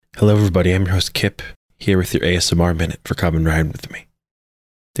Hello everybody, I'm your host Kip, here with your ASMR Minute for Come and Ride With Me.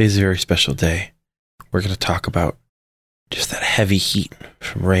 Today's a very special day. We're going to talk about just that heavy heat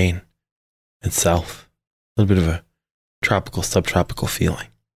from rain and south. A little bit of a tropical, subtropical feeling.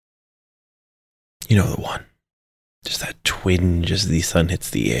 You know the one. Just that twinge as the sun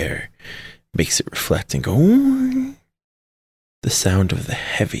hits the air, makes it reflect and go, ooh. The sound of the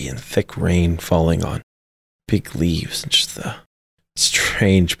heavy and thick rain falling on big leaves and just the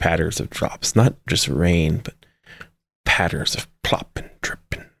strange patterns of drops. Not just rain, but patterns of plop and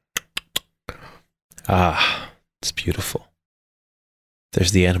dripping. Ah, it's beautiful.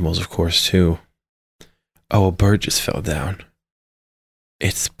 There's the animals, of course, too. Oh, a bird just fell down.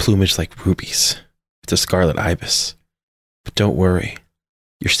 Its plumage like rubies. It's a scarlet ibis. But don't worry,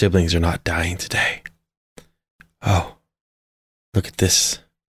 your siblings are not dying today. Oh, look at this.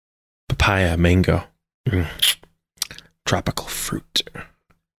 Papaya, mango. Tropical fruit.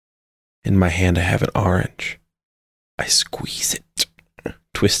 In my hand I have an orange. I squeeze it,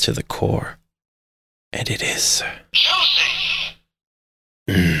 twist to the core, and it is juicy.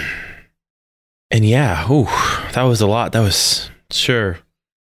 And yeah, that was a lot. That was sure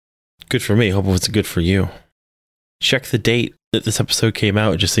good for me. Hope it was good for you. Check the date that this episode came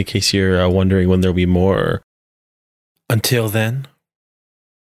out, just in case you're wondering when there'll be more. Until then,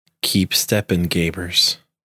 keep stepping, Gabers.